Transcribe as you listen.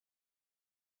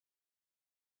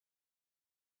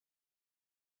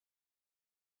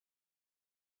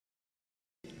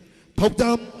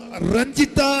Thokdam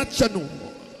Ranjita Chanu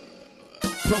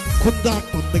from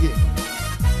Contestant again.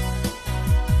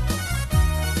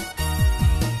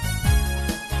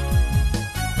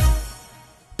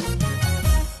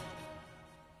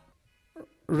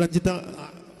 Ranjita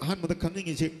han mada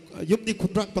kanging ise yumni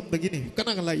khundrak pang dagini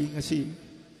kana ga lai ngasi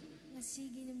ngasi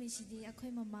gi numi sidi akhoi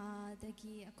mama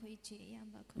dagi akhoi che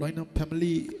yamba loina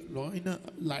family loina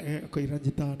lai akhoi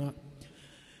Ranjita na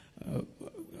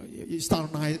star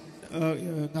night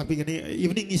ngapi gani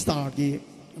evening star gi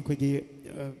akhoi gi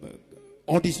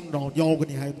audition round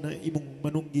yawgani haibna imung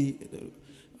manung gi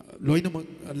loina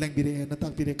langbire na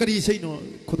takbire kari sei no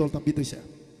khodol tambi toisa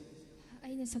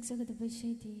aina saksagadaba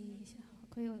shedi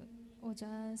akhoi oja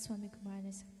Swami Kumar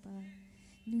na sakpa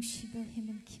nungsiba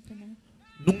heman kibana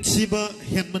nungsiba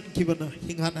heman kibana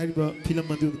hinghan ariba film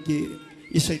adu ki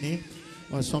isai ne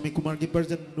Swami Kumar ki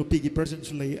version nupi ki version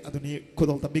sulai aduni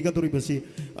khodol tambi ga dori basi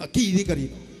ki di kari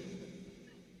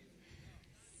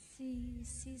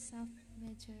C sharp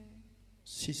major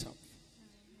C sharp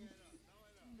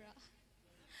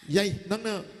yai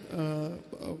nangna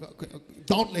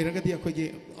down lai raga di akhoi gi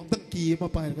amtang ki ma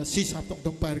pai ga C sharp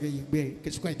tong pai ga yingbe ke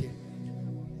sukai ti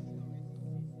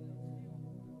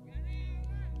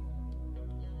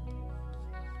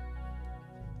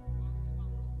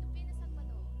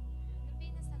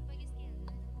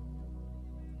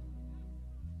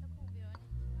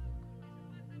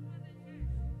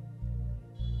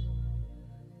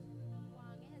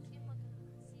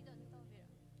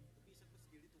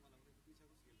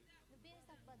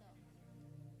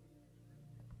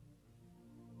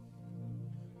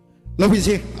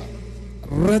Labisi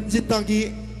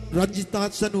Ranjita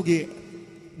Sanugi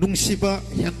Nungsiba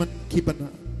Heman Kibana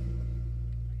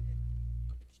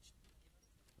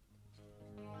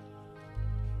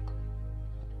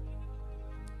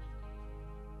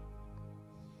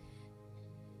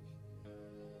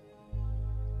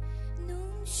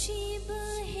Nungsiba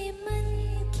heman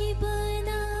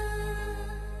kibana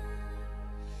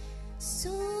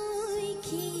soy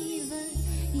kiba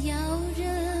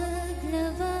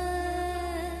yauraglava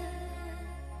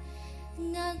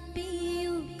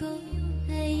ngakpiu ko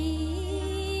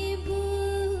aibu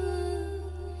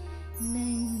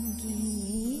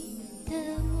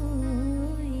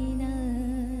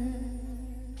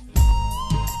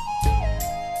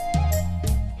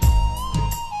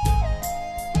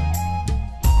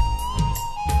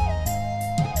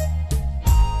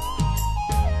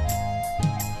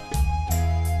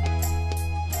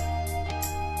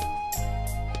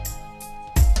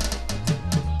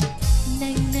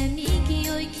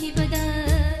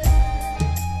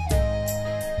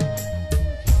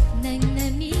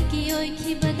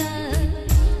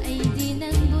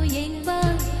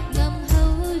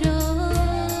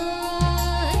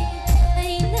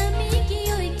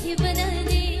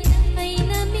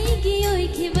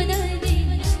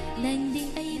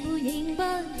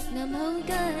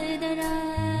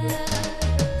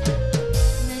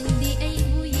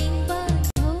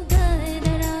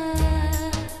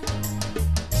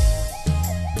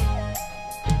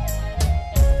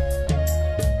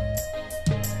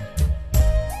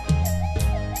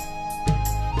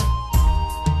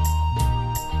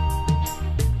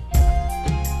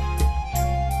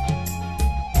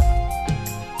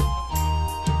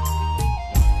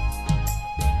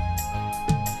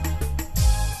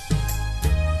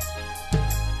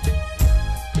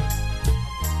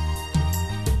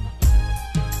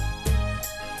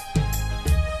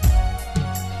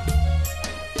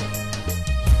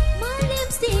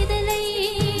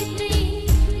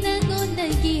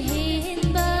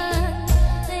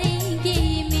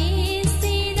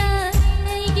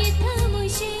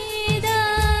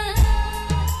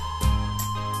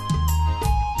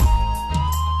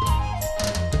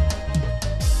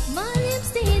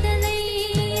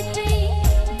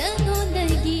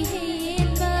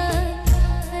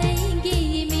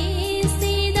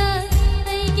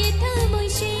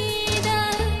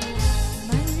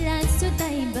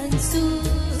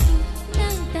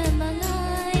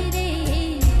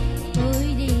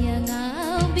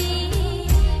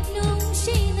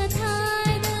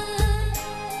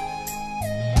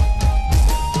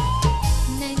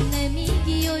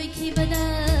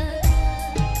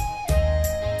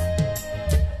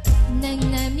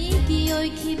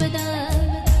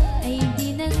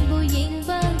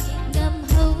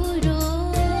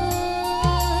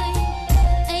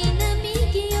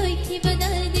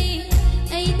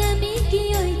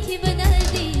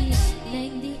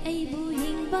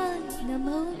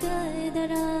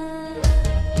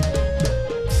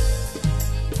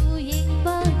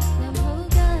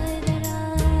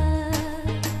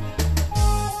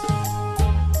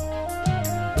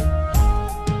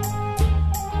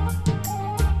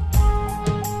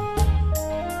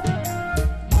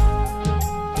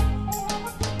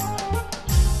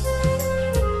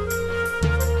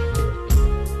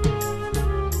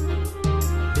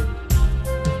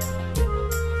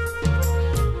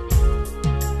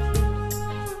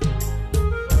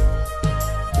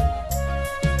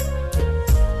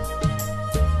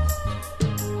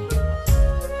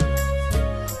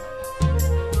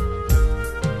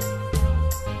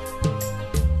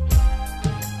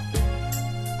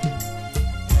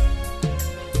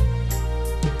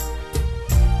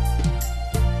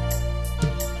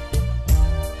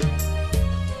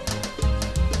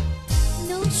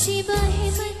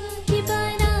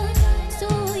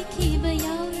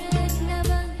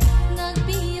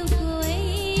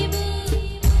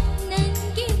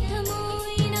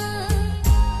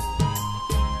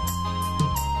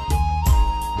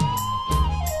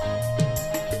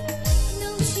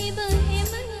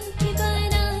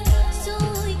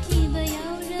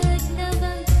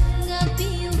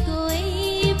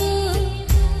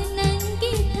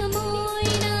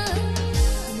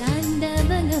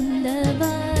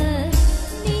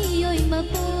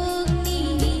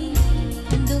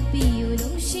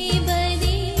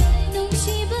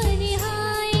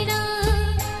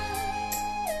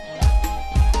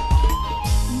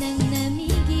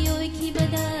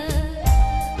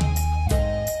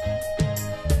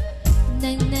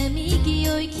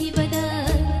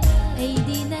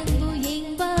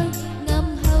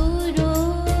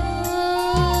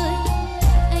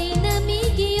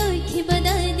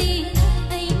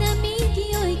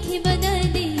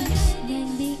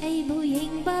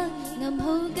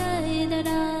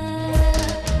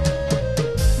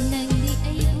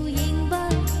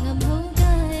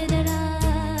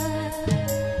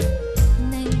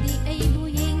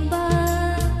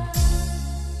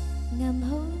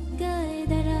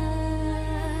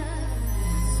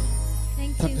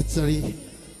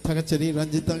Thagachari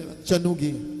Ranjita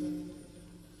Chanugi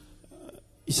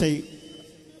Isai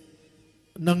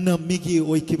Nangna Miki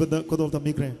Oikibada Kodolta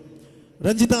Migre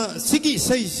Ranjita Sigi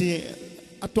say si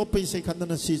Atopi say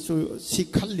Kandana si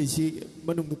Kali si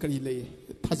Manum Karile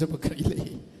Tazaba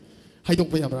Karile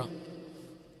Haidopayabra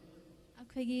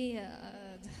Akwagi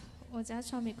Oja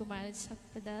Swami Kumar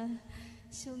Sakpada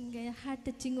Sumga heart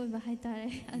touching over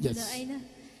Haitare and the Aina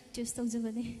just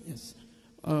Tojabani. Yes.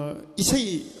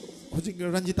 Isai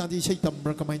Ranjita di Isai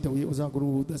Tambra Kamaitawi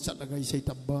Ozaguru the Sataga Isai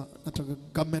Tamba Nataga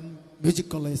Government Music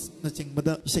College Naching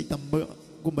Bada Isai Tamba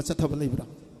Gumbasatava Libra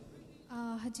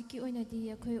Hajiki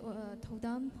Oinadi Akoi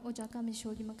Todam Ojaka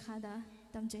Mishori Makada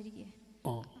Damjari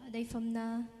they from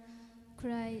the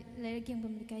cry Lerking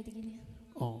Bumlikai.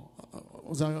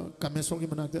 Oza Kamesogi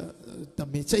Manaka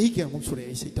Tamitsaki Musure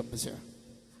Isai Tambasa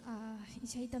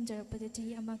Isai Tamjar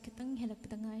Padati Amakatang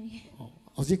Helapatangari.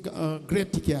 Ozik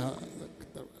great Tikia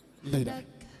later.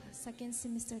 Second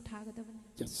semester Tagadavani.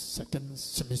 Yes, second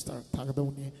semester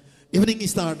Tagadoni. Evening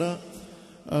starter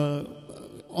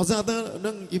Ozada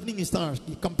Nung evening stars,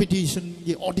 the competition,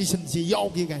 the audition, the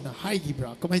Yogi and a high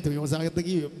Gibra, come to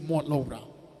Ozaga more low brow.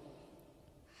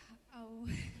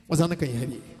 Ozanaka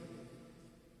Hedi.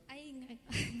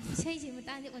 Say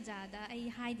Matani Ozada, I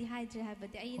hide the hydra, but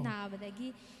I now, but I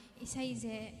give says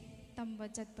a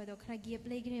Tambajat Padokra give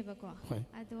play Grebaco.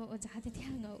 I do Ozata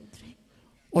Tiango.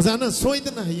 Ozana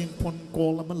Soidana Hayin Pon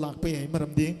Call Malakpe,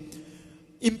 Maramdi,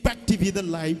 Impact TV the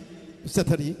live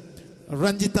Saturday.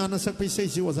 Ranjitana Sakpi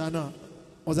says she was Anna,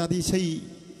 Ozadi say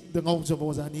the mouths of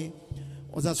Ozani,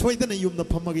 Oza Soidana Yum the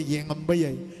Pamagi Yang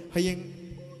Ambaye, Haying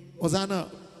Ozana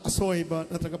Asoiba,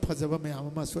 Nataka Pazava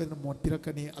Mayama, Soida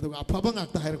Montirakani, Adu Apabanga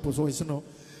Taharaposoisano,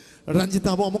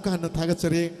 Ranjita Amokana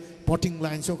Tagachare, potting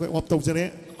lines of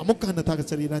Optozare, Amokana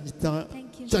Tagachari, Ranjita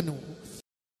Chanu.